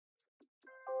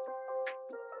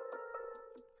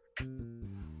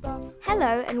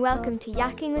Hello and welcome to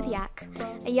Yakking with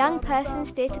YAC, a young person's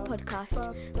theatre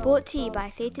podcast brought to you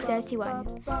by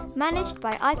Theatre31, managed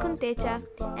by Icon Theatre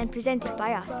and presented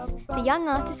by us, the Young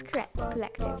Artists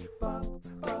Collective.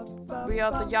 We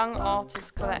are the Young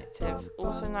Artists Collective,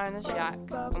 also known as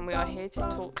YAC, and we are here to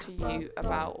talk to you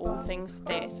about all things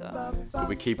theatre. We'll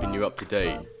be keeping you up to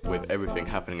date with everything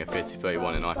happening at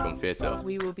Theatre31 and Icon Theatre.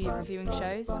 We will be reviewing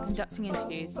shows, conducting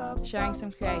interviews, sharing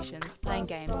some creations, playing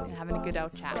games and having a good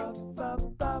old chat.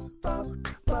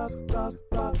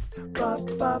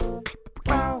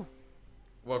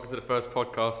 Welcome to the first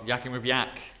podcast, Yakking with YAC.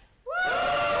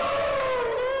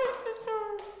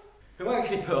 Who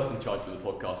actually put us in charge of the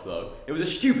podcast though? It was a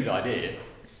stupid idea.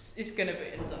 It's going to be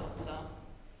a disaster.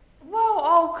 Well,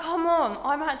 oh come on,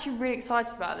 I'm actually really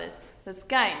excited about this. There's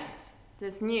games,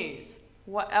 there's news.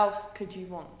 What else could you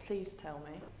want? Please tell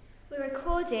me. We're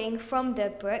recording from the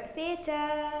Brook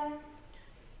Theatre.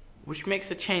 Which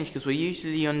makes a change because we're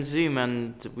usually on Zoom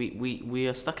and we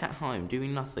are stuck at home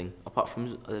doing nothing apart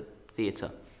from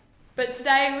theatre. But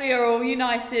today we are all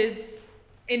united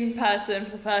in person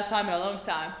for the first time in a long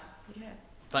time. Yeah.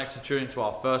 Thanks for tuning to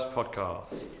our first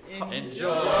podcast.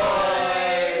 Enjoy!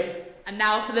 And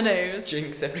now for the news.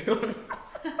 Jinx everyone.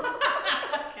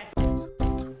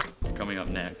 Coming up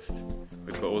next,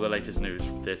 we've got all the latest news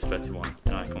from Theatre31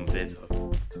 and Icon Theatre.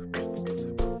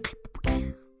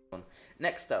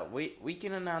 Next up, we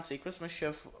can announce a Christmas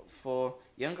show for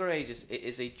younger ages. It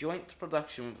is a joint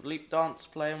production with Loop Dance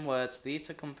Play and Words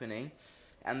Theatre Company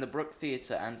and the Brook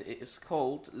Theatre, and it is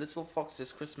called Little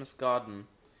Fox's Christmas Garden.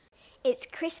 It's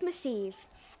Christmas Eve,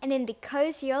 and in the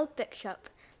cosy old bookshop,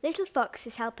 Little Fox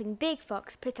is helping Big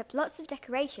Fox put up lots of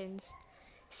decorations.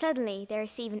 Suddenly, they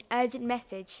receive an urgent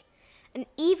message. An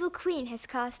evil queen has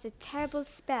cast a terrible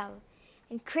spell,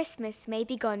 and Christmas may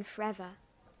be gone forever.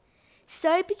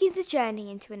 So begins a journey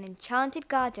into an enchanted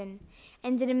garden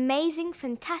and an amazing,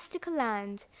 fantastical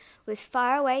land with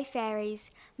faraway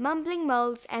fairies, mumbling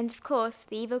moles, and of course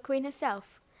the evil queen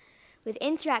herself. With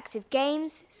interactive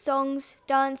games, songs,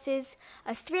 dances,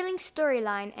 a thrilling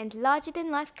storyline and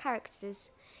larger-than-life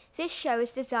characters, this show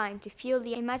is designed to fuel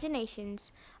the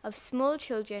imaginations of small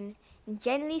children and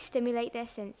gently stimulate their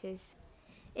senses.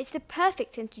 It's the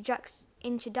perfect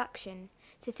introduction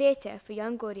to theatre for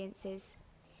young audiences.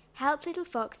 Help Little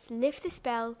Fox lift the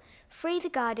spell, free the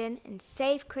garden, and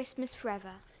save Christmas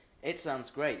forever. It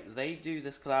sounds great. They do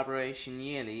this collaboration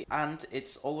yearly, and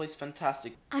it's always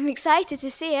fantastic. I'm excited to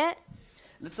see it.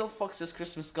 Little Fox's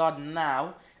Christmas Garden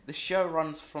now. The show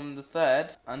runs from the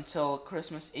 3rd until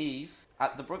Christmas Eve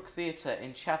at the Brook Theatre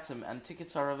in Chatham, and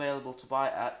tickets are available to buy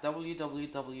at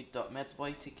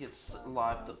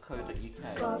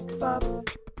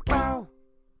www.medwayticketslive.co.uk.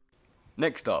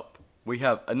 Next up, we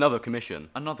have another commission.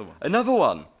 Another one. Another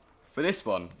one! For this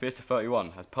one,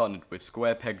 Theatre31 has partnered with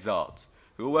Square Pegs Arts,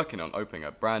 who are working on opening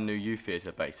a brand new youth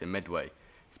theatre base in Medway,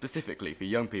 specifically for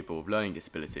young people with learning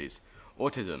disabilities,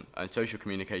 autism and social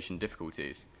communication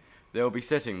difficulties. They will be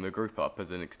setting the group up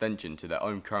as an extension to their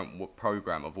own current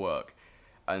programme of work,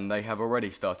 and they have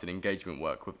already started engagement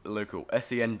work with local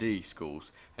SEND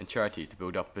schools and charities to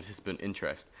build up participant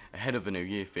interest ahead of the new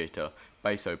year theatre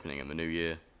base opening in the new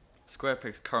year. Square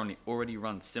Pegs currently already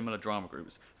run similar drama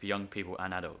groups for young people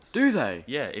and adults. Do they?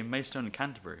 Yeah, in Maidstone and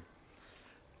Canterbury.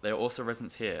 They are also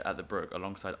residents here at the Brook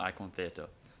alongside Icon Theatre,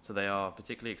 so they are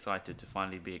particularly excited to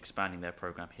finally be expanding their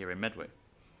programme here in Medway.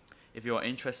 If you are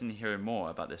interested in hearing more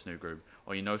about this new group,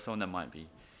 or you know someone that might be,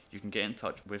 you can get in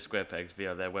touch with Square Pegs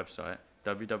via their website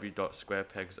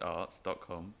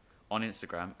www.squarepegsarts.com, on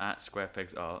Instagram at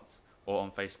squarepegsarts, or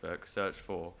on Facebook search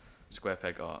for Square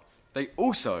Peg Arts. They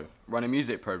also run a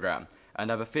music programme and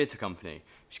have a theatre company.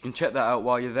 You can check that out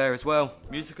while you're there as well.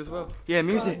 Music as well. Yeah,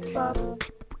 music.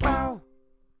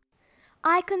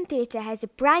 Icon Theatre has a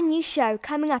brand new show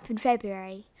coming up in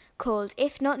February called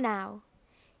If Not Now.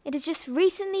 It has just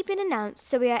recently been announced,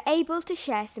 so we are able to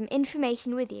share some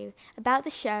information with you about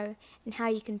the show and how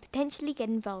you can potentially get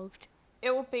involved.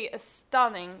 It will be a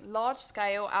stunning,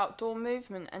 large-scale outdoor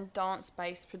movement and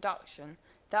dance-based production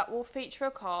that will feature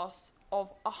a cast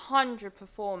of 100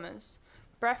 performers,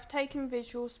 breathtaking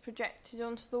visuals projected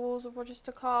onto the walls of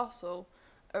Rochester Castle,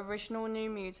 original new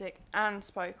music and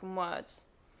spoken words.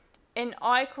 In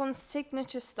Icon's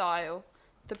signature style,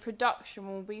 the production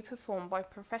will be performed by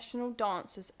professional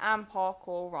dancers and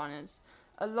parkour runners,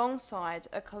 alongside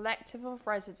a collective of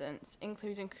residents,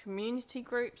 including community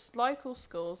groups, local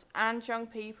schools and young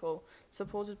people,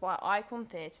 supported by Icon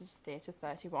Theatre's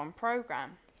Theatre31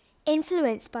 programme.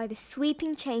 Influenced by the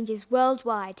sweeping changes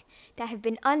worldwide that have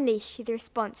been unleashed through the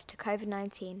response to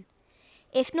COVID-19.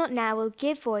 If Not Now will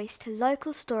give voice to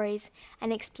local stories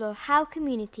and explore how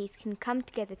communities can come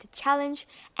together to challenge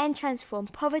and transform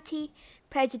poverty,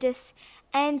 prejudice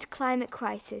and climate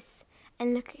crisis,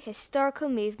 and look at historical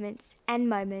movements and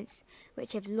moments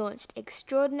which have launched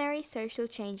extraordinary social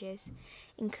changes,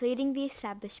 including the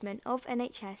establishment of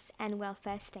NHS and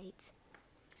welfare states.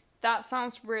 That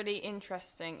sounds really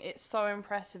interesting. It's so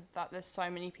impressive that there's so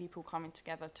many people coming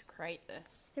together to create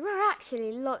this. There are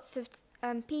actually lots of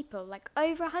people, like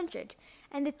over 100,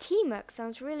 and the teamwork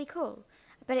sounds really cool.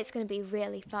 I bet it's going to be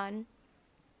really fun.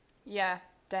 Yeah,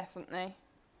 definitely.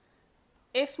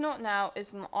 If Not Now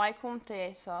is an Icon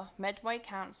Theatre, Medway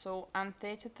Council and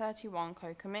Theatre31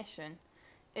 co-commission.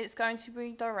 It's going to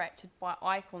be directed by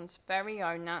Icon's very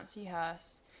own Nancy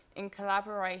Hurst in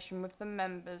collaboration with the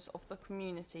members of the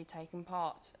community taking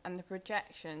part, and the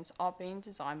projections are being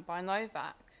designed by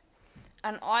YAC.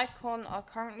 And Icon are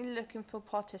currently looking for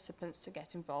participants to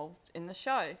get involved in the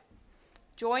show.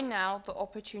 Join now, the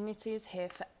opportunity is here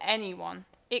for anyone.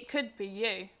 It could be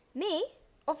you. Me?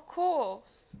 Of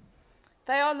course.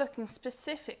 They are looking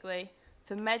specifically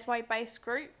for Medway-based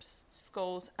groups,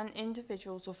 schools and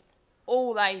individuals of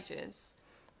all ages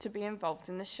to be involved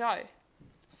in the show.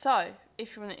 So,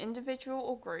 if you're an individual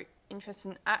or group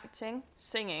interested in acting,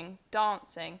 singing,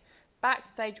 dancing,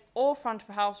 backstage or front of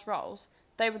house roles,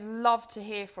 they would love to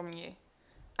hear from you.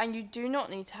 And you do not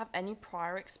need to have any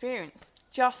prior experience,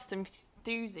 just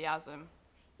enthusiasm.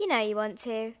 You know you want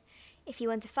to. If you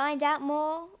want to find out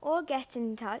more or get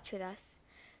in touch with us,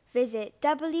 visit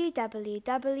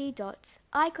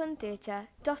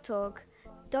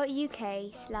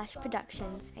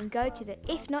www.icontheatre.org.uk/productions and go to the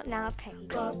If Not Now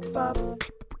page.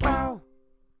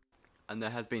 And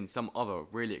there has been some other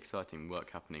really exciting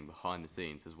work happening behind the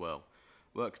scenes as well.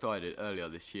 Work started earlier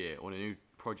this year on a new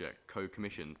project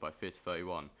co-commissioned by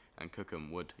Theatre31 and Cookham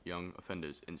Wood Young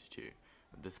Offenders Institute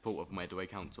with the support of Medway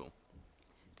Council.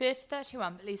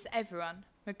 Theatre31 believes that everyone,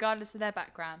 regardless of their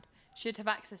background, should have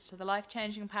access to the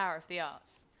life-changing power of the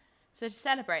arts. So to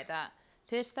celebrate that,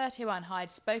 Theatre31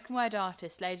 hired spoken word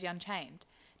artist Lady Unchained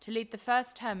to lead the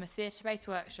first term of theatre-based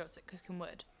workshops at Cookham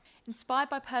Wood. Inspired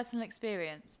by personal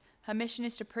experience, her mission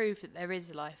is to prove that there is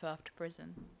a life after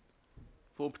prison.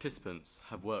 4 participants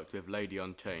have worked with Lady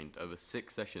Unchained over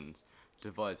 6 sessions to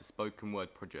devise a spoken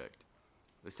word project.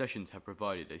 The sessions have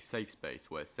provided a safe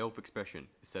space where self-expression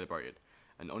is celebrated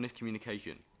and honest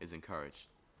communication is encouraged.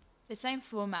 The same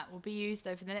format will be used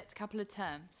over the next couple of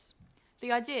terms.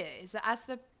 The idea is that as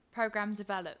the programme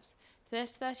develops,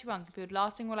 Theatre31 can build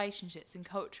lasting relationships and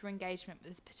cultural engagement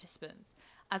with participants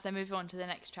as they move on to the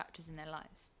next chapters in their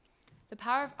lives. The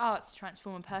power of arts to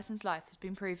transform a person's life has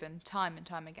been proven time and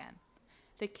time again.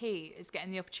 The key is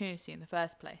getting the opportunity in the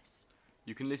first place.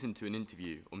 You can listen to an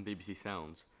interview on BBC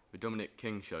Sounds, the Dominic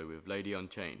King show with Lady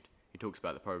Unchained. He talks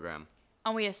about the programme.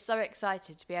 And we are so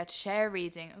excited to be able to share a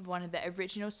reading of one of the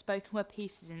original spoken word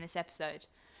pieces in this episode,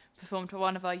 performed by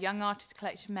one of our Young Artists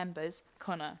Collective members,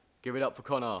 Connor. Give it up for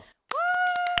Connor.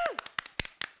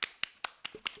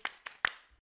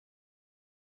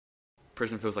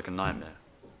 Prison feels like a nightmare.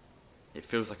 It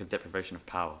feels like a deprivation of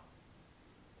power.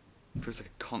 It feels like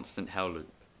a constant hell loop.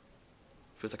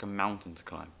 It feels like a mountain to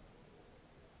climb.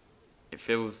 It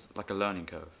feels like a learning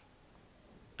curve,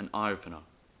 an eye-opener,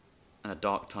 and a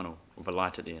dark tunnel with a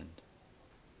light at the end.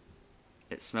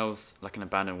 It smells like an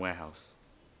abandoned warehouse.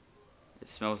 It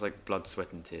smells like blood,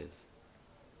 sweat and tears.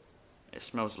 It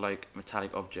smells like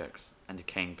metallic objects and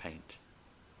decaying paint.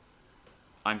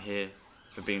 I'm here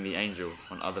for being the angel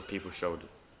on other people's shoulders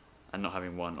and not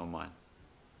having one on mine.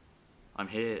 I'm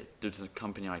here due to the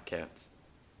company I kept.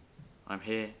 I'm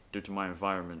here due to my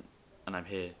environment, and I'm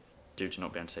here due to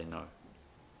not being able to say no.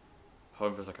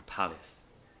 Home feels like a palace.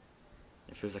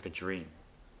 It feels like a dream.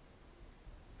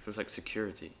 It feels like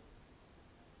security.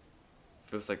 It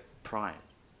feels like pride.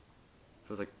 It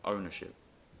feels like ownership.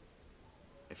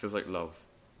 It feels like love.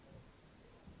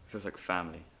 It feels like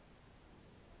family.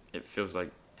 It feels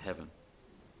like heaven.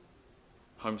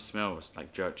 Home smells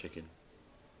like jerk chicken.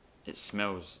 It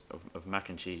smells of mac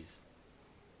and cheese.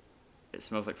 It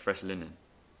smells like fresh linen.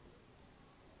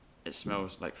 It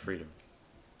smells like freedom.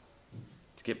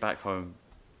 To get back home,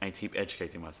 I need to keep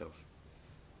educating myself.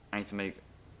 I need to make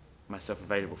myself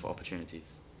available for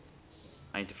opportunities.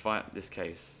 I need to fight this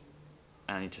case,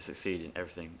 and I need to succeed in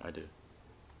everything I do.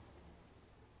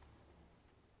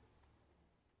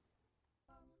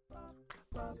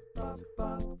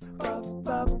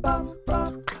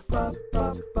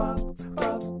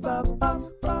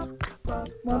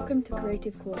 Welcome to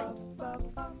Creative Corner.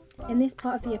 In this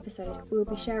part of the episode, we will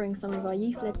be sharing some of our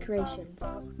youth-led creations,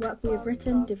 work we have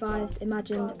written, devised,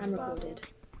 imagined and recorded.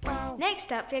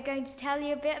 Next up, we're going to tell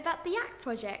you a bit about the YAC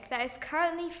project that is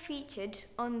currently featured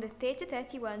on the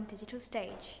Theatre31 digital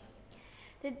stage.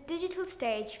 The digital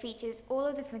stage features all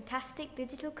of the fantastic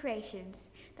digital creations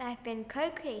that have been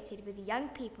co-created with young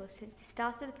people since the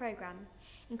start of the programme,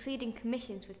 including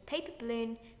commissions with Paper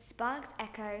Balloon, Sparks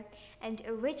Echo, and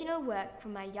original work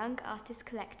from our Young Artists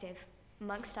Collective,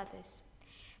 amongst others.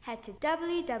 Head to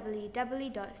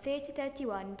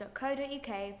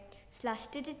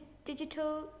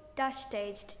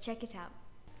www.theatre31.co.uk/digital-stage to check it out.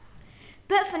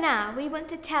 But for now, we want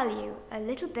to tell you a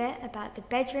little bit about the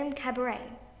Bedroom Cabaret.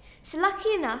 So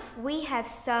lucky enough, we have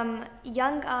some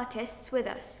young artists with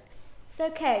us. So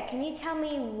Kay, can you tell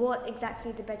me what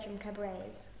exactly the Bedroom Cabaret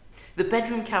is? The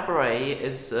Bedroom Cabaret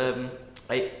is a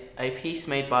piece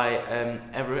made by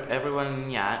everyone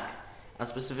in YAC, and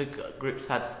specific groups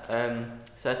had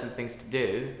certain things to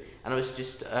do, and it was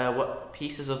just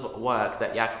pieces of work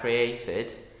that YAC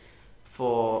created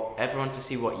for everyone to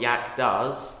see what YAC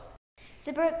does.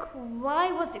 So Brooke,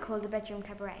 why was it called the Bedroom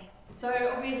Cabaret? So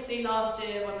obviously last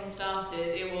year when we started,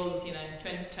 it was,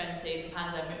 2020, the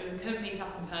pandemic. We couldn't meet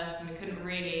up in person, we couldn't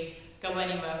really go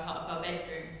anywhere apart of our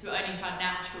bedrooms. So it only felt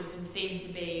natural for the theme to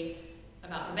be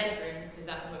about the bedroom, because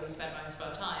that's where we spent most of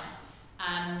our time.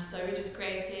 And so we just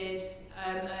created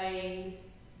a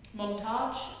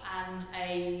montage and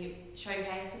a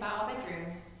showcase about our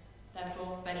bedrooms,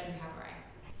 therefore Bedroom Cabaret.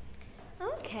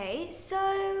 Okay,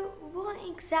 so what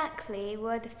exactly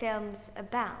were the films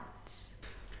about?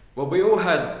 Well, we all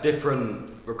had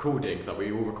different recordings, like we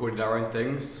all recorded our own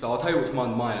things. So I'll tell you which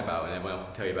one's mine about, and everyone else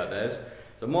can tell you about theirs.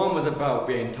 So mine was about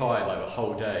being tired like the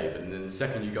whole day, but then the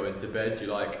second you go into bed, you're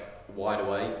like wide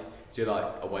awake, so you're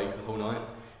like awake the whole night.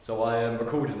 So I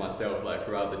recorded myself like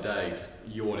throughout the day, just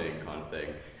yawning kind of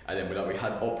thing. And then we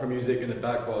had opera music in the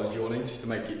back while I was yawning, just to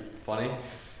make it funny.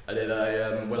 And then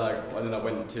I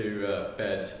went to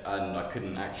bed and I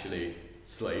couldn't actually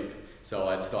sleep. So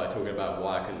I started talking about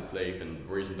why I couldn't sleep and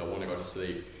reasons I want to go to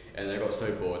sleep. And then I got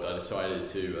so bored I decided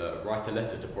to write a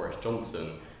letter to Boris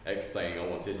Johnson explaining I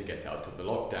wanted to get out of the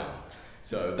lockdown.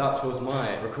 So that was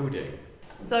my recording.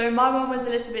 So my one was a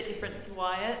little bit different to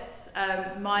Wyatt's.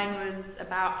 Mine was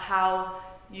about how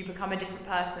you become a different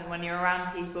person when you're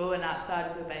around people and outside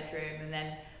of the bedroom, and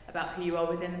then about who you are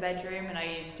within the bedroom. And I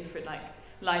used different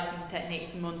lighting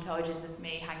techniques and montages of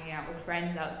me hanging out with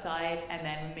friends outside, and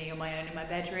then me on my own in my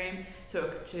bedroom, sort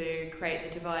of to create the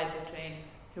divide between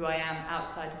who I am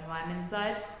outside and who I am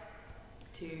inside,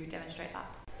 to demonstrate that.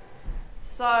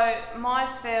 So my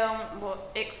film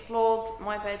explored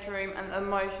my bedroom and the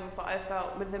emotions that I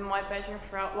felt within my bedroom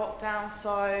throughout lockdown.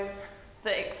 So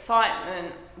the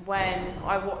excitement when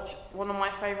I watch one of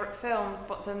my favourite films,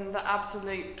 but then the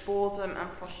absolute boredom and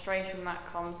frustration that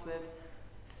comes with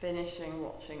finishing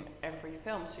watching every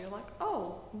film. So you're like,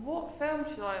 oh, what film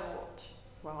should I watch?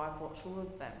 Well, I've watched all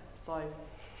of them. So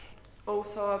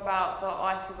also about the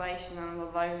isolation and the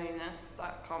loneliness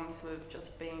that comes with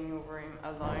just being in your room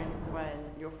alone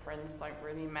when your friends don't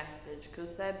really message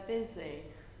because they're busy,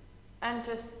 and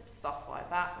just stuff like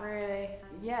that really.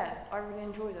 Yeah, I really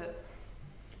enjoyed it.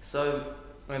 So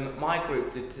my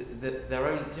group did their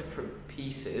own different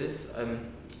pieces of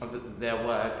their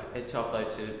work to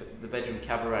upload to the Bedroom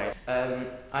Cabaret.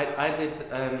 I did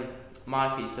my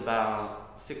piece about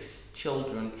 6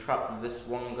 children trapped with this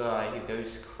one guy who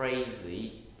goes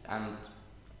crazy, and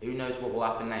who knows what will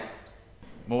happen next.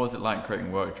 What was it like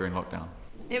creating work during lockdown?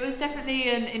 It was definitely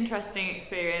an interesting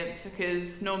experience,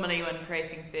 because normally when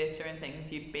creating theatre and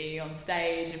things, you'd be on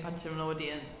stage in front of an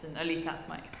audience, and at least that's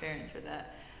my experience with it.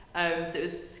 So it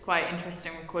was quite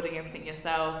interesting recording everything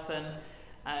yourself and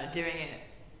doing it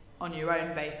on your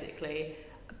own basically.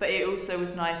 But it also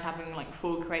was nice having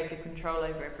full creative control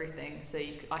over everything, so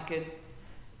I could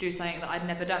do something that I'd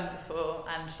never done before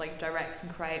and direct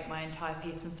and create my entire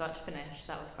piece from start to finish.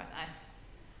 That was quite nice.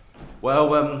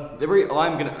 Well,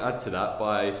 I'm going to add to that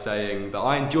by saying that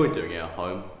I enjoyed doing it at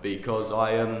home, because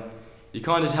you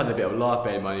kind of just had a bit of a laugh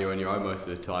when you're on your own most of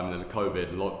the time, and then the COVID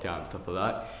and lockdown and stuff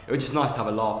like that. It was just nice to have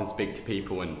a laugh and speak to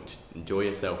people and just enjoy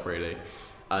yourself really.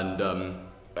 And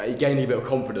it gained you a bit of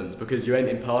confidence, because you ain't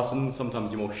in person,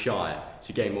 sometimes you're more shy, so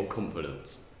you gain more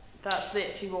confidence. That's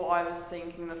literally what I was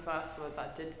thinking. The first word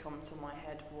that did come to my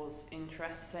head was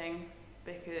interesting,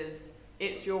 because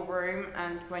it's your room,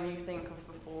 and when you think of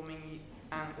performing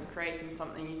and creating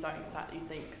something, you don't exactly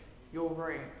think your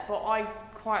room. But I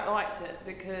quite liked it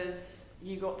because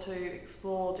you got to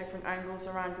explore different angles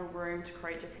around your room to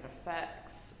create different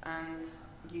effects and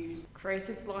use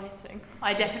creative lighting.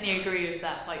 I definitely agree with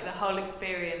that. The whole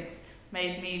experience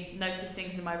made me notice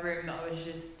things in my room that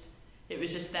it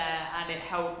was just there, and it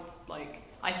helped.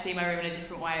 I see my room in a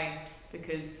different way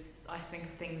because I think of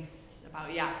things about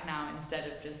YAC now instead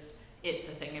of just it's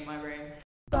a thing in my room.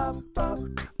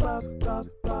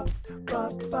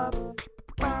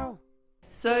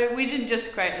 So we didn't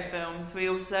just create the films, we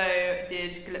also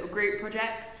did little group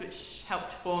projects which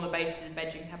helped form the basis of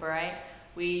Bedroom Cabaret.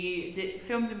 We did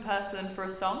films in person for a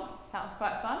song, that was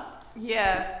quite fun.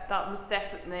 Yeah, that was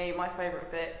definitely my favourite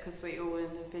bit because we all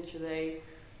individually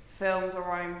filmed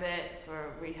our own bits where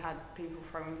we had people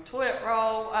throwing toilet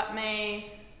roll at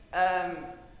me,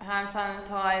 hand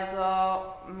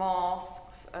sanitizer,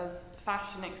 masks as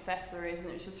fashion accessories, and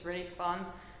it was just really fun.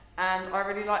 And I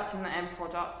really liked seeing the end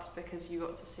product because you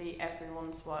got to see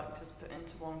everyone's work just put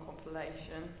into one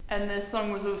compilation. And the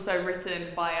song was also written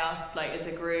by us, like as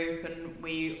a group, and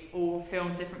we all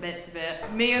filmed different bits of it.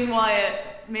 Me and Wyatt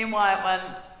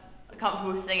weren't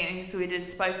comfortable singing, so we did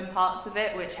spoken parts of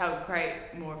it, which helped create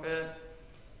more of a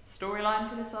storyline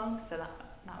for the song. So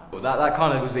that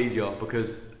kind of was easier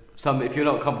because if you're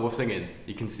not comfortable with singing,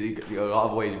 you can see a lot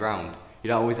of ways around. You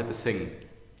don't always have to sing.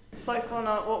 So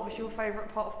Connor, what was your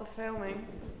favourite part of the filming?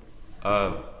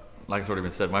 Like it's already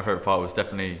been said, my favourite part was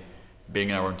definitely being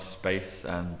in our own space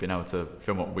and being able to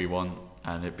film what we want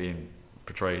and it being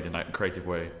portrayed in like a creative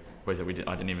ways that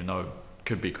I didn't even know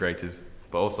could be creative.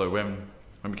 But also when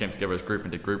we came together as a group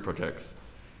and did group projects,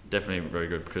 definitely very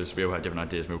good because we all had different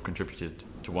ideas and we all contributed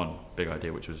to one big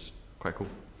idea, which was quite cool.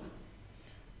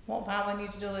 What about when you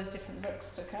did all those different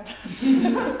looks to come?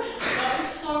 That was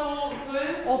so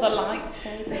awkward. Or the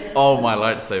lightsaber. Oh, my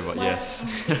lightsaber, yes.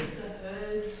 The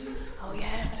hood. Oh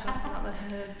yeah, tell us about the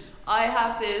hood. I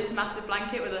have this massive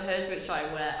blanket with a hood which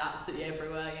I wear absolutely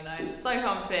everywhere, you know, it's so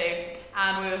comfy,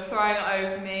 and we were throwing it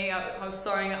over me, I was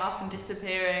throwing it up and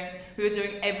disappearing. We were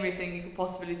doing everything you could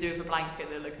possibly do with a blanket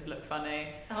that could look funny.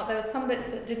 Oh, there were some bits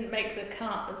that didn't make the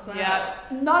cut as well. Yeah,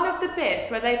 none of the bits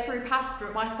where they threw pasta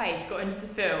at my face got into the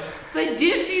film, so they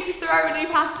didn't need to throw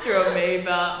any pasta on me,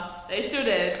 but they still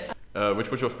did. Which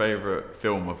was your favourite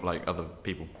film of like other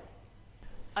people?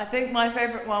 I think my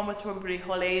favourite one was probably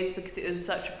Holly's because it was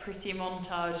such a pretty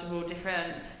montage of all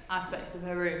different aspects of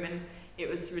her room, and it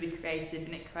was really creative,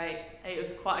 and it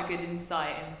was quite a good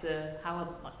insight into how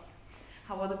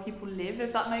other people live,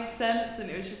 if that makes sense, and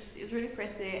it was really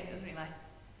pretty and it was really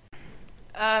nice.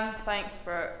 Thanks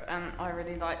Brooke, and I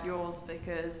really like yours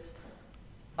because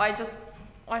I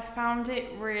found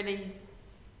it really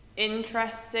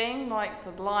interesting, like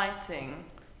the lighting,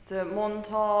 the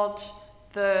montage,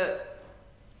 the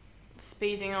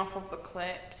speeding up of the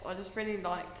clips. I just really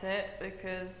liked it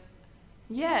because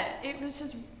it was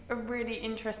just a really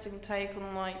interesting take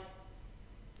on like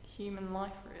human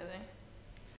life really.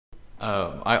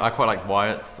 I quite like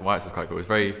Wyatt's. Wyatt's was quite cool.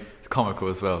 It's comical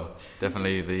as well.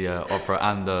 Definitely the opera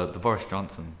and the Boris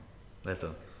Johnson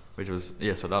letter, which was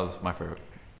so that was my favourite.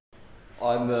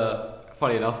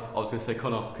 Funny enough, I was going to say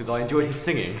Connor because I enjoyed his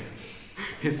singing.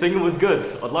 His singing was good.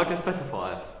 I'd like to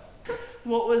specify it.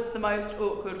 What was the most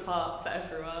awkward part for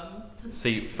everyone?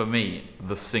 See, for me,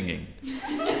 the singing.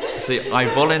 See, I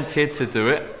volunteered to do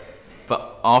it,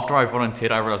 but after I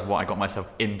volunteered, I realised what I got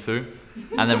myself into.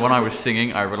 And then when I was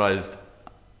singing, I realised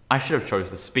I should have chosen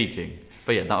the speaking.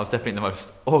 But yeah, that was definitely the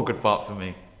most awkward part for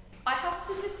me. I have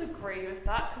to disagree with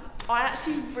that because I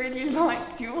actually really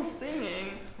liked your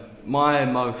singing. My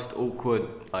most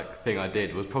awkward thing I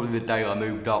did was probably the day I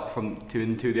moved up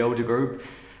into the older group.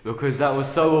 Because that was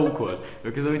so awkward.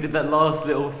 Because when we did that last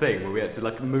little thing where we had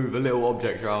to move a little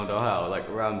object around our house,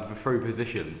 around through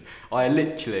positions, I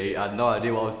literally had no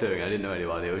idea what I was doing. I didn't know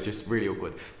anybody. It was just really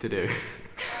awkward to do.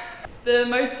 The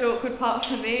most awkward part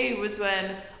for me was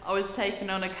when I was taking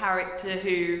on a character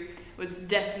who was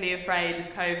deathly afraid of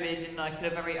COVID in a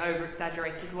very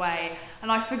over-exaggerated way,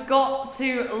 and I forgot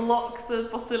to lock the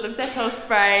bottle of Dettol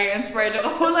spray and sprayed it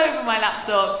all over my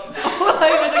laptop, all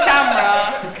over the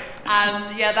camera, and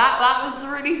that was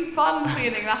really fun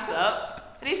cleaning that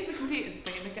up. At least the computer's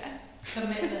clean, I guess.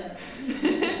 Commitment.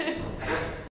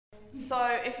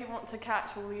 So if you want to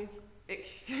catch all these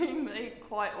extremely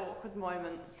quite awkward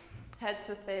moments, head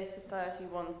to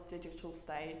Theatre31's digital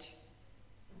stage.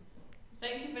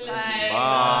 Thank you for listening.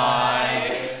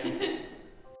 Bye.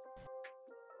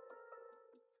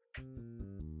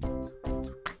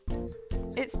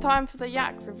 It's time for the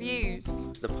YAC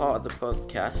reviews. The part of the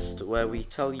podcast where we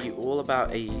tell you all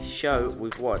about a show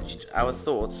we've watched, our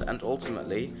thoughts, and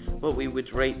ultimately what we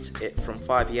would rate it from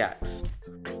 5 YACs.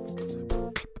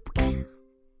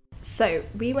 So,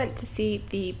 we went to see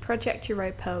the PROJEKT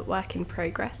EUROPA work in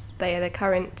progress. They are the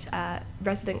current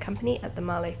resident company at the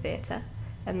Marlowe Theatre,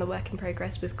 and the work in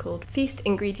progress was called Feast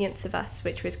Ingredients of Us,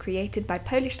 which was created by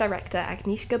Polish director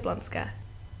Agnieszka Blonska.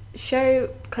 show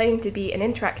claimed to be an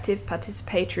interactive,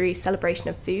 participatory celebration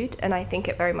of food, and I think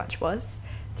it very much was.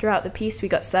 Throughout the piece, we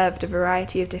got served a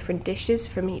variety of different dishes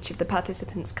from each of the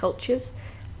participants' cultures,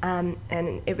 and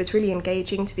it was really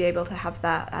engaging to be able to have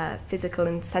that physical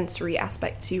and sensory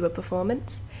aspect to a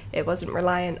performance. It wasn't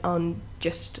reliant on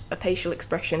just a facial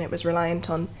expression, it was reliant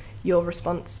on your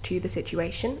response to the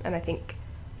situation, and I think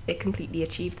it completely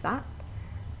achieved that.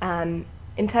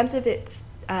 In terms of its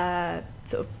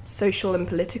sort of social and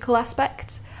political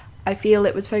aspects, I feel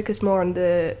it was focused more on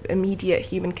the immediate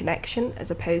human connection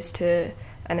as opposed to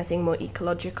anything more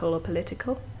ecological or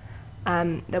political.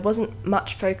 There wasn't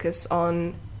much focus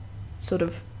on sort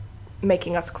of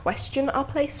making us question our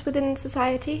place within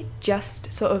society,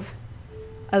 just sort of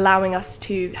allowing us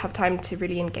to have time to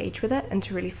really engage with it and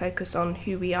to really focus on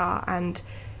who we are and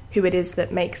who it is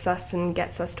that makes us and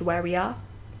gets us to where we are.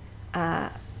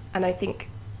 And I think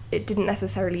it didn't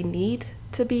necessarily need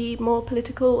to be more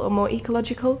political or more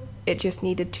ecological. It just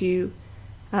needed to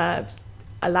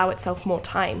allow itself more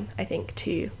time, I think,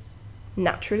 to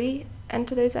naturally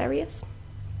enter those areas.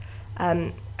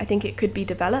 I think it could be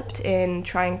developed in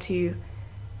trying to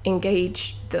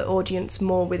engage the audience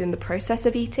more within the process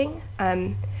of eating.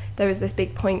 There was this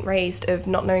big point raised of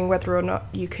not knowing whether or not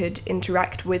you could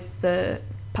interact with the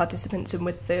participants and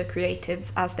with the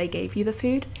creatives as they gave you the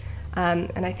food.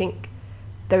 And I think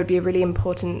there would be a really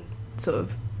important sort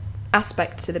of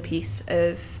aspect to the piece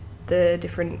of the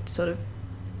different sort of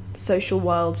social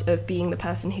worlds of being the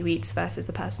person who eats versus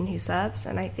the person who serves.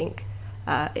 And I think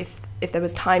if there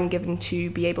was time given to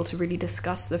be able to really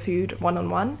discuss the food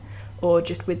one-on-one or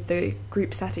just with the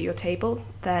group sat at your table,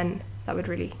 then that would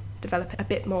really develop it a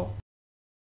bit more.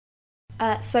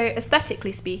 So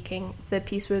aesthetically speaking, the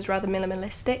piece was rather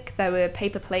minimalistic. There were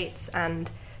paper plates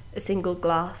and a single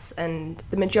glass, and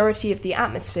the majority of the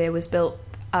atmosphere was built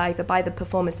either by the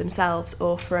performers themselves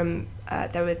or from,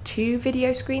 there were 2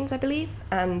 video screens, I believe,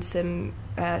 and some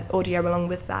audio along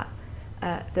with that.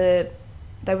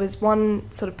 There was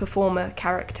one sort of performer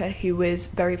character who was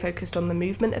very focused on the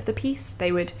movement of the piece.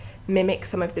 They would mimic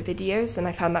some of the videos, and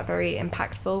I found that very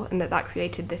impactful, and that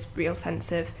created this real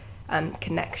sense of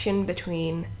connection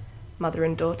between mother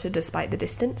and daughter despite the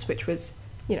distance, which was,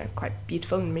 you know, quite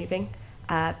beautiful and moving.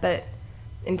 But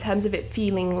in terms of it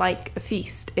feeling like a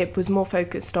feast, it was more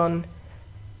focused on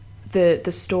the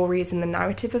stories and the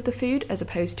narrative of the food as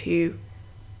opposed to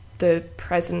the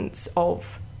presence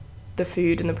of the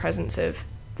food and the presence of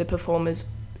the performers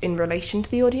in relation to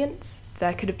the audience.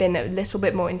 There could have been a little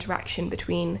bit more interaction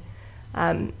between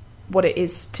what it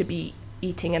is to be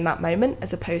eating in that moment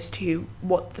as opposed to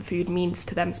what the food means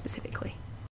to them specifically.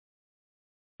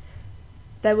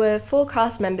 There were 4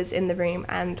 cast members in the room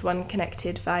and one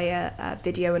connected via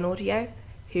video and audio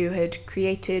who had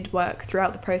created work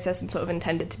throughout the process and sort of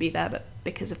intended to be there, but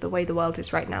because of the way the world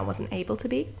is right now wasn't able to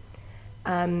be.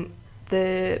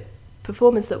 The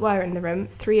performers that were in the room,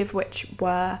 3 of which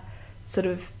were sort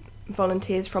of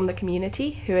volunteers from the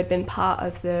community who had been part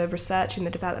of the research and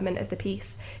the development of the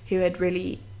piece, who had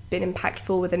really been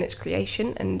impactful within its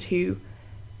creation and who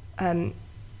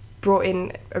brought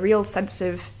in a real sense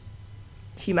of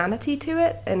humanity to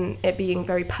it and it being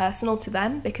very personal to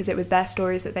them because it was their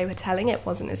stories that they were telling. It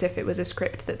wasn't as if it was a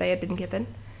script that they had been given.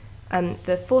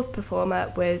 The 4th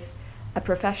performer was a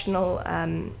professional,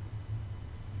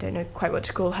 don't know quite what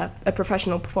to call her, a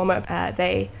professional performer.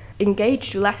 They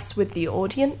engaged less with the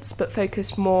audience but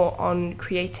focused more on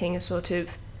creating a sort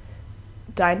of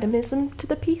dynamism to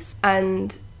the piece,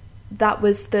 and that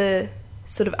was the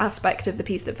sort of aspect of the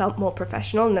piece that felt more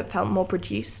professional and that felt more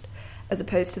produced as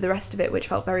opposed to the rest of it, which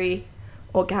felt very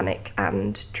organic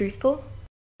and truthful.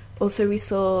 Also, we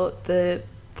saw the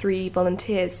 3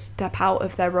 volunteers step out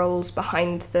of their roles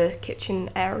behind the kitchen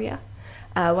area.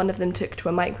 One of them took to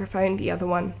a microphone, the other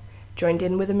one joined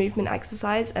in with a movement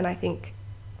exercise, and I think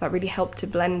that really helped to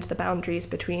blend the boundaries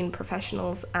between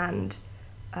professionals and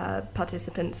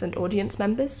participants and audience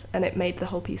members, and it made the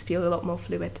whole piece feel a lot more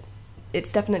fluid.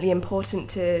 It's definitely important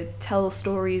to tell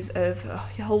stories of a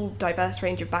whole diverse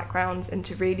range of backgrounds and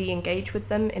to really engage with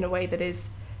them in a way that is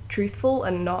truthful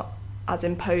and not as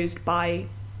imposed by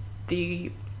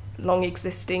the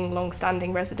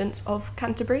long-standing residents of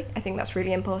Canterbury. I think that's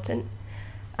really important,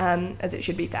 as it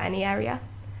should be for any area.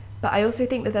 But I also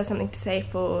think that there's something to say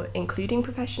for including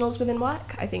professionals within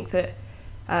work. I think that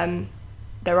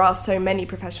there are so many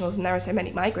professionals and there are so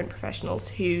many migrant professionals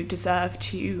who deserve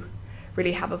to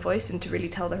really have a voice and to really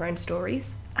tell their own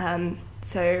stories.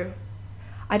 So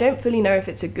I don't fully know if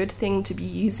it's a good thing to be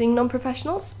using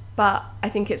non-professionals, but I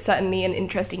think it's certainly an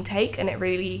interesting take, and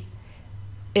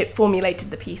it formulated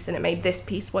the piece and it made this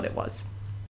piece what it was.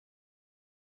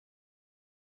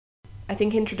 I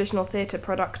think in traditional theatre,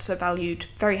 products are valued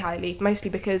very highly,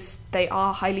 mostly because they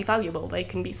are highly valuable. They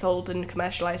can be sold and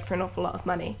commercialised for an awful lot of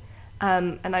money.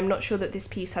 And I'm not sure that this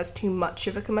piece has too much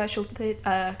of a commercial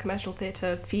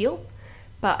theatre feel,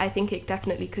 but I think it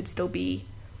definitely could still be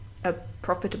a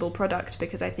profitable product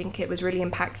because I think it was really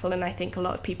impactful and I think a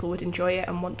lot of people would enjoy it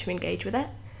and want to engage with it.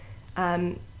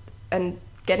 And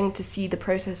getting to see the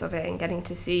process of it and getting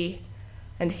to see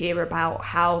and hear about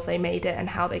how they made it and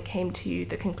how they came to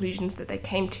the conclusions that they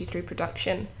came to through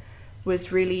production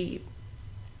was really,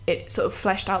 it sort of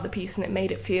fleshed out the piece and it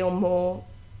made it feel more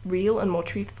real and more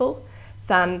truthful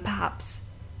than perhaps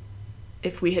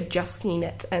if we had just seen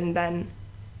it and then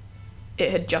it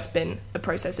had just been a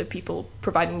process of people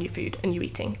providing you food and you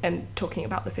eating and talking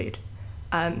about the food.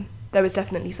 There was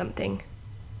definitely something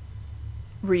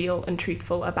real and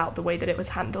truthful about the way that it was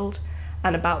handled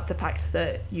and about the fact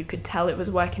that you could tell it was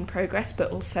work in progress,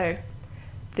 but also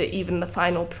that even the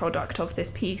final product of this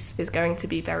piece is going to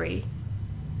be very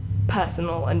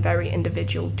personal and very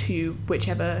individual to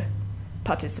whichever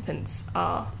participants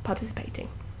are participating.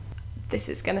 This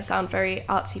is going to sound very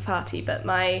artsy-farty, but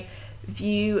my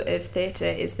view of theatre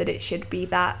is that it should be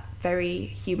that very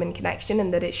human connection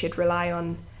and that it should rely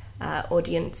on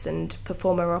audience and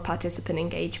performer or participant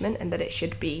engagement and that it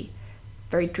should be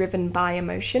very driven by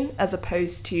emotion as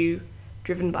opposed to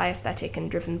driven by aesthetic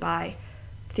and driven by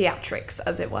theatrics,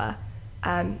 as it were.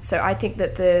 So I think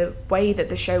that the way that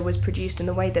the show was produced and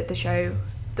the way that the show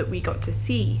that we got to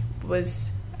see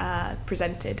was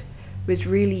presented was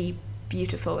really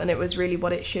beautiful and it was really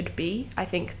what it should be. I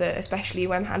think that especially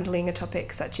when handling a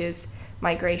topic such as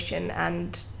migration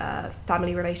and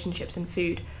family relationships and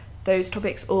food, those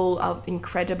topics all are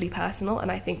incredibly personal and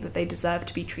I think that they deserve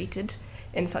to be treated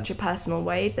in such a personal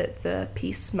way that the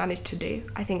piece managed to do.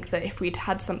 I think that if we'd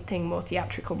had something more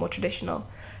theatrical, more traditional,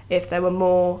 if there were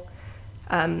more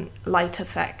light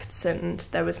effects and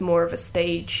there was more of a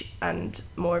stage and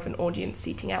more of an audience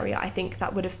seating area, I think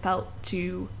that would have felt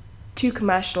too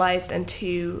commercialised and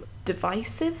too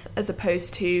divisive as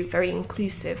opposed to very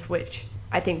inclusive, which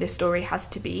I think this story has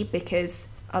to be, because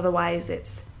otherwise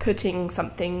it's putting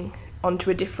something onto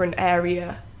a different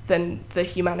area than the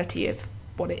humanity of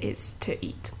what it is to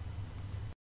eat.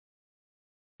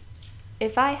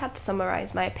 If I had to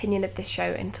summarise my opinion of this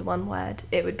show into one word,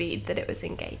 it would be that it was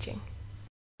engaging.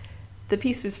 The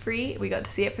piece was free, we got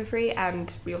to see it for free,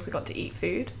 and we also got to eat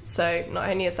food. So not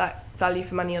only is that value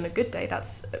for money on a good day,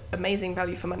 that's amazing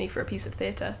value for money for a piece of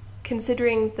theatre.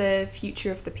 Considering the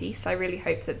future of the piece, I really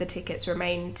hope that the tickets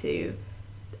remain to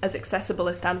as accessible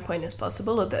a standpoint as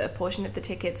possible, or that a portion of the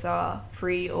tickets are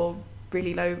free or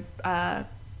really low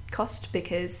cost,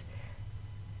 because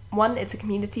one, it's a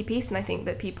community piece, and I think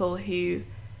that people who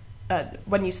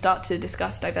when you start to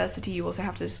discuss diversity, you also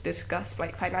have to discuss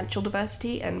like financial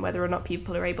diversity and whether or not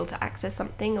people are able to access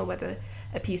something or whether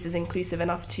a piece is inclusive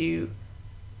enough to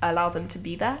allow them to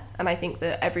be there. And I think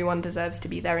that everyone deserves to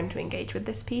be there and to engage with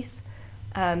this piece.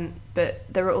 But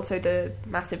there are also the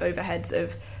massive overheads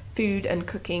of food and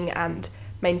cooking and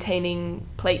maintaining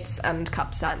plates and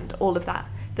cups and all of that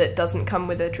that doesn't come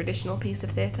with a traditional piece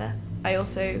of theatre. I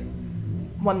also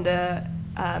wonder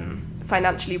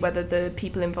financially whether the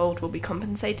people involved will be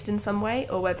compensated in some way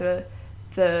or whether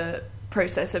the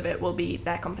process of it will be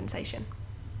their compensation.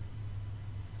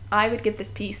 I would give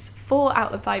this piece 4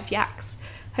 out of 5 YACs,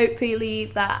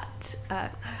 hoping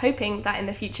that in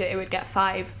the future it would get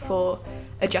 5 for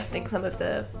adjusting some of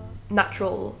the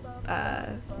natural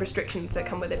restrictions that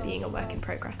come with it being a work in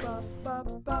progress.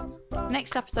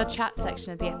 Next up is our chat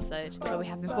section of the episode, where we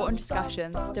have important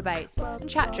discussions, debates, and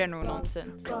chat general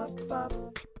nonsense.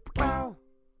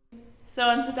 So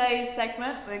on today's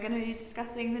segment, we're going to be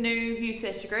discussing the new youth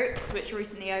theatre groups, which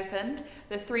recently opened.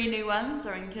 The 3 new ones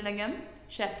are in Gillingham,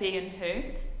 Sheppey and Who,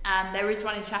 and there is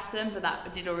one in Chatham, but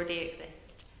that did already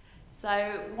exist.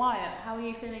 So, Wyatt, how are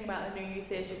you feeling about the new youth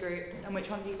theatre groups, and which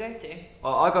one do you go to?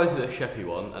 I go to the Sheppey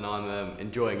one, and I'm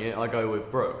enjoying it. I go with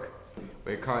Brook.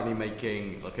 We're currently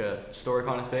making like a story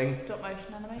kind of thing. Stop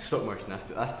motion animation? Stop motion, that's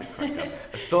the correct term.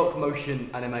 A stop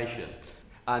motion animation.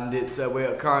 And it's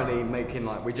we're currently making,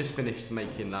 like, we just finished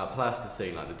making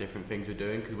plasticine, like the different things we're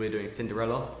doing, because we're doing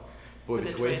Cinderella with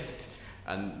a twist.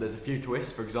 And there's a few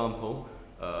twists, for example,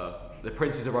 the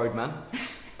prince is a roadman.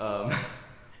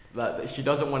 That she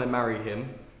doesn't want to marry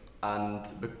him, and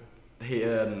he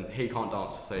can't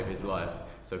dance to save his life,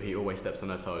 so he always steps on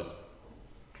her toes.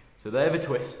 So they're the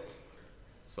twists.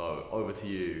 So over to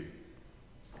you,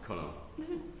 Connor.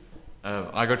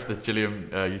 I go to the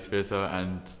Gillingham Youth Theatre,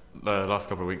 and the last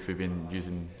couple of weeks we've been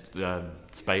using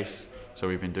space. So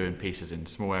we've been doing pieces in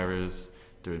small areas,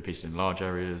 doing pieces in large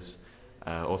areas,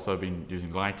 Also been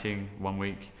using lighting 1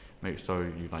 week, make so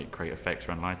you like create effects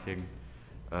around lighting.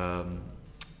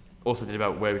 Also did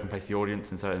about where we can place the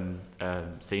audience in certain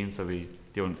scenes, so the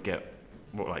audience get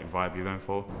what like vibe you're going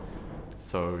for.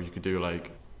 So you could do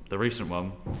like the recent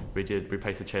one we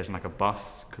placed the chairs in like a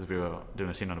bus because we were doing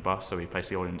a scene on a bus, so we placed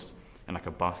the audience in like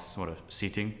a bus sort of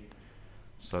seating.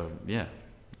 So yeah,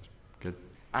 good.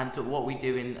 And what we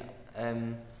do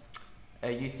in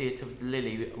Youth Theatre with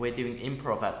Lily, we're doing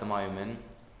improv at the moment.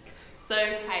 So,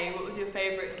 Kay, what was your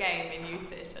favourite game in Youth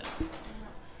Theatre?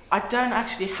 I don't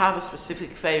actually have a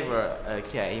specific favourite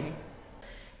game,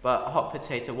 but Hot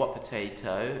Potato, What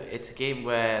Potato, it's a game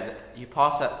where you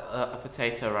pass a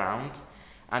potato around,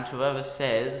 and whoever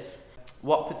says,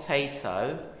 what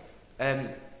potato,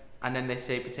 and then they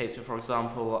say potato, for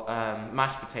example,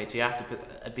 mashed potato, you have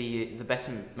to be the best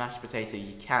mashed potato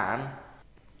you can.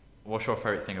 What's your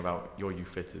favourite thing about your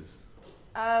youth theatres?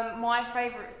 My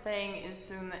favourite thing is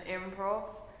doing the improv.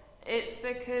 It's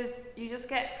because you just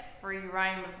get free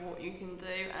reign with what you can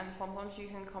do, and sometimes you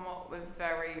can come up with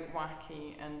very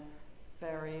wacky and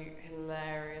very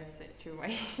hilarious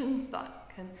situations that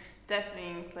can definitely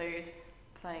include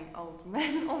playing old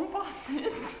men on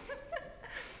buses.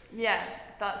 Yeah,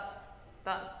 that's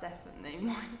definitely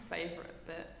my favourite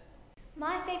bit.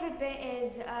 My favourite bit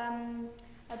is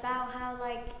about how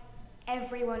like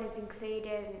everyone is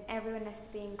included and everyone has to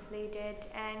be included,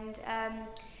 and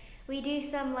we do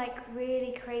some like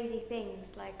really crazy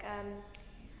things. Like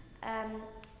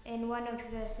in one of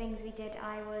the things we did,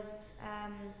 I was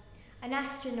an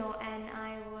astronaut and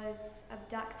I was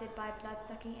abducted by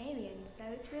blood-sucking aliens, so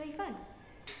it's really fun.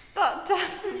 That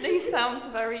definitely sounds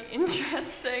very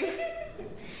interesting.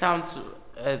 Sounds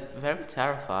very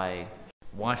terrifying.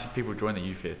 Why should people join the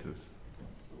youth theatres?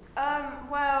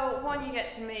 Well, one, you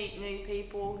get to meet new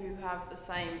people who have the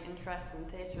same interests in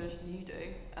theatre as you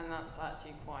do, and that's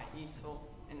actually quite useful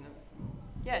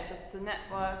just to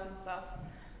network and stuff.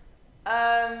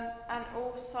 And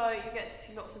also you get to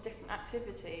see lots of different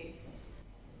activities,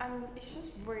 and it's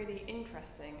just really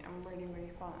interesting and really,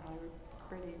 really fun. I would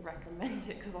really recommend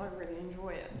it because I really enjoy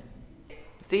it.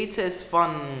 Theatre is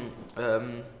fun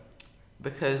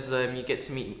because you get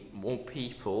to meet more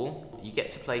people, you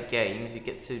get to play games, you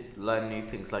get to learn new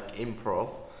things like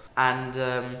improv, and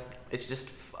it's just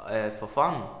for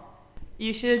fun.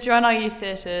 You should join our youth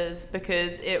theatres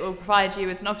because it will provide you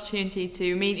with an opportunity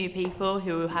to meet new people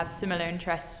who have similar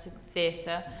interests in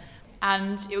theatre,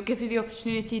 and it will give you the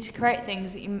opportunity to create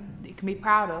things that you can be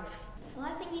proud of. Well,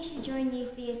 I think you should join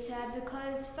Youth Theatre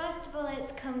because first of all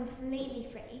it's completely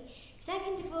free,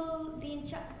 second of all the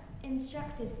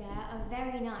instructors there are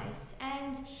very nice,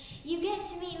 and you get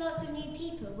to meet lots of new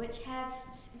people which have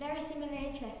very similar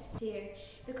interests to you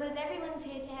because everyone's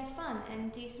here to have fun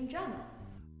and do some drama.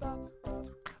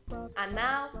 And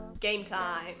now, game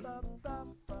time.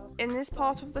 In this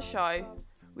part of the show,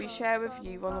 we share with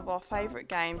you one of our favourite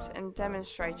games and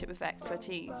demonstrate it with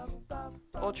expertise.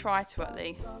 Or try to at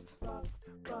least.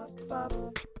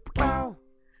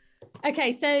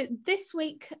 Okay, so this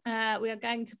week we are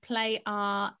going to play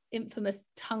our infamous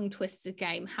tongue twister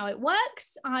game. How it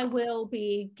works, I will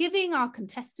be giving our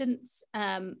contestants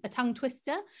a tongue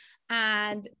twister,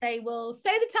 and they will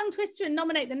say the tongue twister and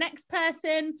nominate the next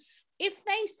person. If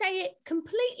they say it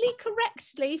completely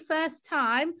correctly first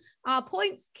time, our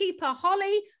points keeper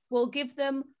Holly will give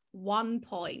them 1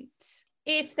 point.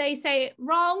 If they say it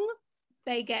wrong,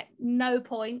 they get no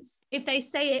points. If they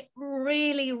say it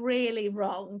really, really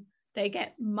wrong, they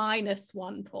get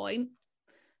 -1 point.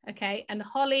 Okay, and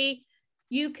Holly,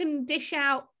 you can dish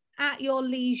out at your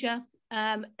leisure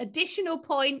additional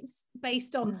points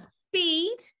based on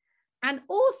speed and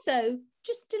also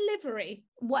just delivery,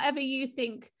 whatever you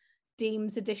think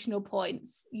deems additional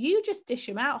points. You just dish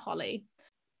them out, Holly.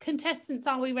 Contestants,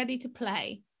 are we ready to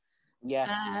play? Yes.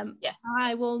 Yes.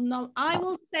 I will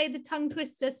say the tongue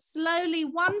twister slowly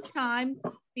 1 time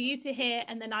for you to hear,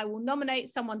 and then I will nominate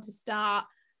someone to start,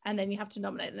 and then you have to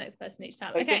nominate the next person each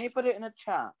time. Wait, okay. can you put it in a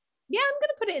chat? Yeah, I'm going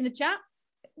to put it in the chat.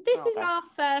 This is our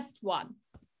first one.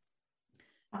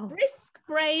 Brisk,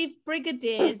 brave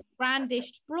brigadiers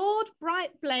brandished broad,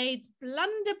 bright blades,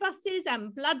 blunderbusses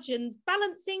and bludgeons,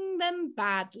 balancing them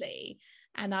badly.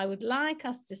 And I would like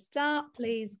us to start,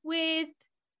 please, with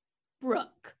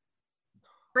Brooke.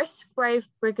 Brisk, brave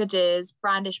brigadiers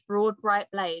brandish broad,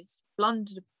 bright blades,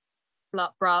 blunderbusses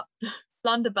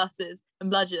and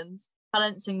bludgeons,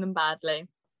 balancing them badly.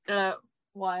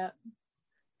 Wyatt.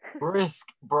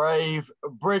 Brisk, brave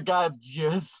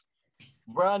brigadiers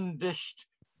brandished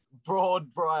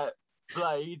broad, bright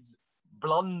blades,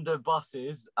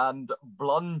 blunderbusses and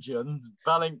bludgeons,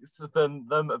 balancing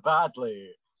them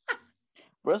badly.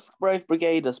 Brisk, brave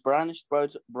brigaders brandished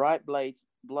bright blades,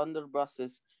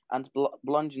 blunderbusses, and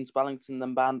bludgeons, balancing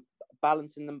them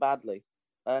badly.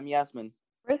 Yasmin.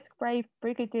 Brisk, brave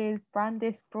brigadiers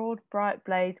brandished broad, bright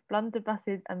blades,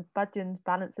 blunderbusses, and bludgeons,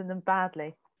 balancing them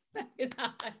badly.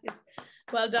 Nice.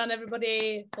 Well done,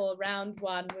 everybody, for round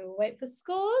 1. We will wait for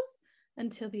scores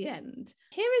until the end.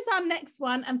 Here is our next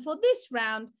one. And for this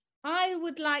round, I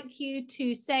would like you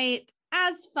to say it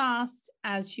as fast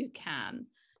as you can.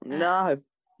 No.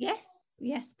 Yes,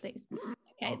 please.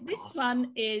 Okay, this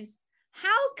one is,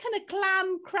 how can a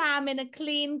clam cram in a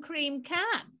clean cream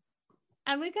can?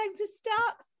 And we're going to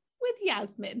start with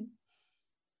Yasmin.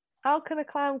 How can a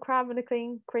clam cram in a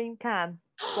clean cream can?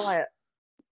 Wyatt.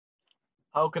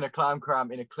 How can a clam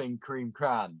cram in a clean cream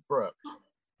can? Brooke.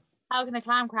 How can a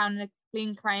clam cram in a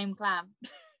clean cream clam?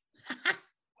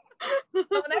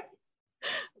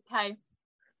 Okay.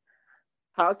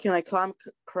 How can a clam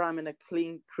cram in a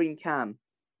clean cream can?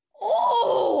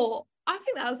 Oh, I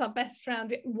think that was our best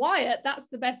round. Wyatt, that's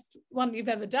the best one you've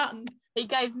ever done. He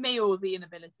gave me all the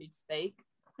inability to speak.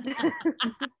 It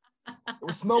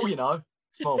was small, you know.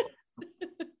 Small.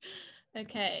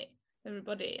 Okay,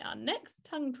 everybody, our next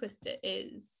tongue twister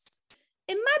is,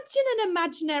 imagine an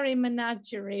imaginary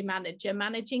menagerie manager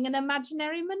managing an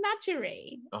imaginary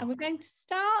menagerie. Oh. And we're going to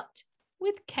start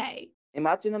with Kay.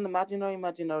 Imagine an imaginary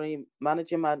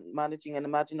manager managing an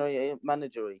imaginary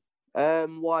menagerie.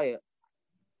 Wyatt.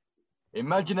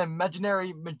 Imagine an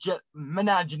imaginary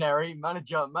menagerie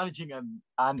manager managing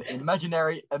an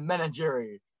imaginary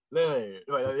menagerie. Lily.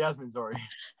 Wait, Yasmin, sorry.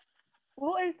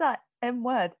 What is that M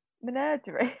word?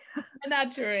 Menagerie.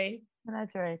 Menagerie.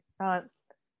 Menagerie. Right.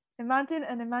 Imagine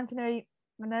an imaginary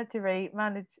menagerie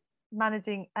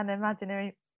managing an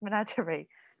imaginary menagerie.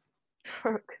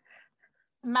 Brooke.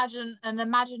 Imagine an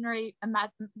imaginary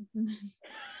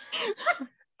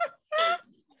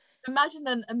imagine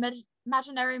an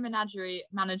imaginary menagerie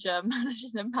manager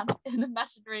managing an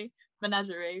imaginary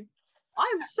menagerie.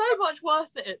 I am so much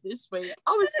worse at it this week.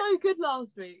 I was so good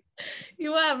last week.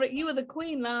 You were the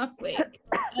queen last week.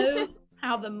 Oh,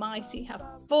 how the mighty have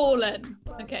fallen.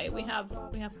 Okay, we have 4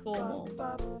 more.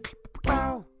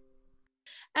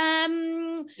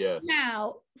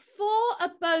 Now, for a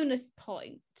bonus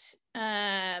point,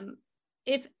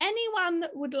 if anyone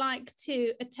would like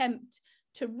to attempt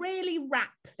to really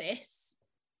wrap this,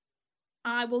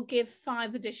 I will give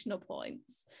 5 additional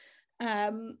points.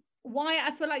 Why I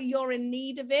feel like you're in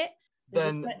need of it.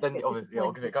 Then obviously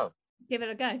I'll give it a go. Give it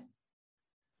a go.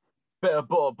 Bit of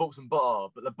butter, bought some butter,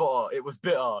 but the butter, it was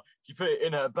bitter. She put it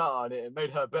in her batter and it made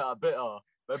her bitter. But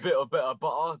a bit of bitter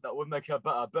butter, that would make her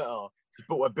bitter. She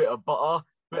bought a bit of butter,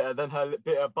 bitter than her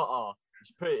bitter butter.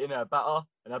 She put it in her batter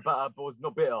and her batter was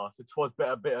not bitter. So 'twas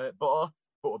bitter butter,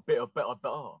 bought a bit of bitter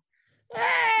butter.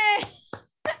 Hey!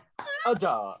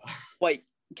 Wait,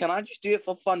 can I just do it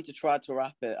for fun to try to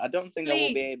wrap it? I don't think I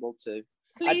will be able to.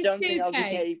 I don't think I'll be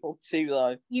able to,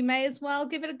 though. You may as well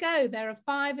give it a go. There are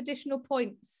 5 additional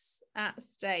points at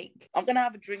stake. I'm going to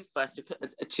have a drink first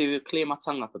to clear my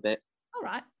tongue up a bit. All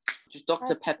right. Just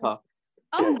Dr. Pepper.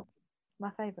 Oh,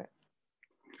 my favourite.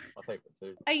 My favourite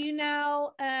too. Are you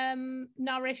now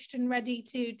nourished and ready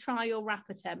to try your rap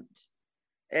attempt?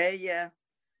 Yeah.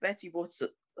 Betty bought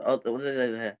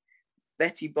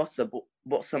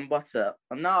some butter.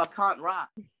 No, I can't rap.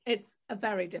 It's a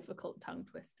very difficult tongue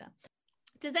twister.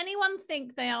 Does anyone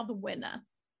think they are the winner?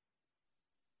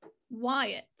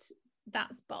 Wyatt,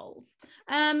 that's bold.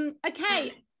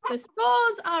 Okay, the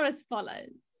scores are as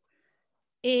follows.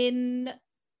 In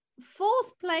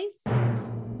 4th place,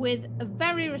 with a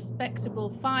very respectable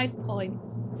 5 points,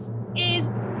 is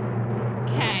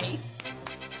Kay.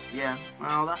 Yeah,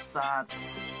 well, that's sad.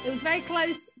 It was very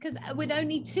close because with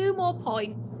only 2 more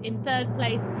points in 3rd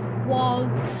place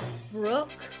was Brooke.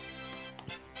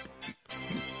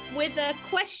 With a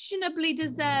questionably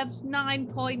deserved 9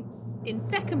 points in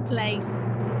 2nd place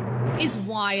is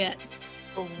Wyatt.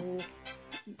 Oh.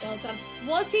 Well done.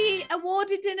 Was he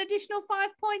awarded an additional 5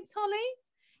 points, Holly?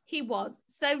 He was.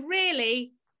 So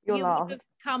really, you would have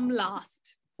come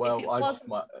last. Well, just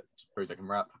proves I can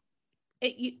rap.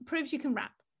 It proves you can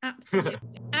rap. Absolutely.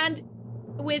 And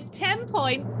with 10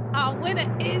 points, our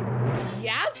winner is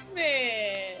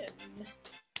Yasmin.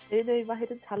 You know my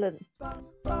hidden talent.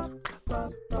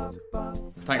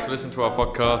 Thanks for listening to our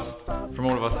podcast. From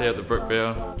all of us here at the Brook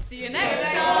Theatre. See you next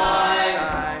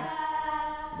time.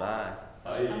 Bye.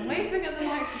 I'm waving at the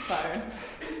microphone.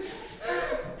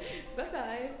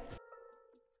 Bye-bye.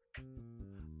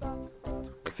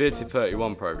 The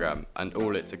Theatre31 programme and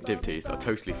all its activities are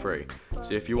totally free,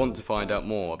 so if you want to find out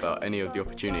more about any of the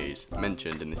opportunities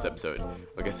mentioned in this episode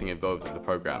or getting involved with the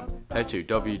programme, head to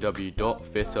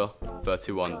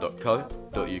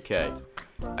www.theatre31.co.uk,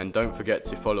 and don't forget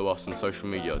to follow us on social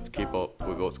media to keep up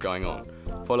with what's going on.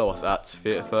 Follow us at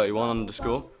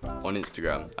Theatre31_ on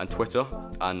Instagram and Twitter,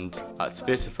 and at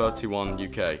Theatre31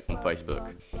 UK on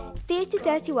Facebook.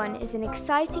 Theatre31 is an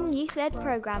exciting youth-led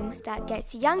programme that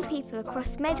gets young people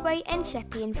across Medway and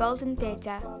Sheppey involved in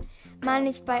theatre.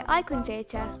 Managed by Icon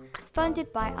Theatre,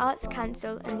 funded by Arts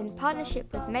Council and in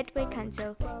partnership with Medway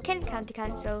Council, Kent County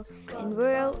Council and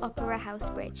Royal Opera House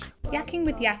Bridge. Yakking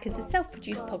with YAC is a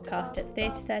self-produced podcast at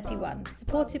Theatre31,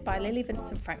 supported by Lily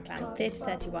Vincent Franklin,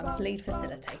 Theatre31's lead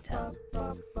facilitator.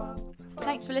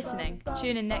 Thanks for listening.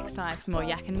 Tune in next time for more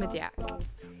Yakking with YAC.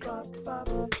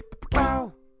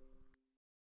 Wow.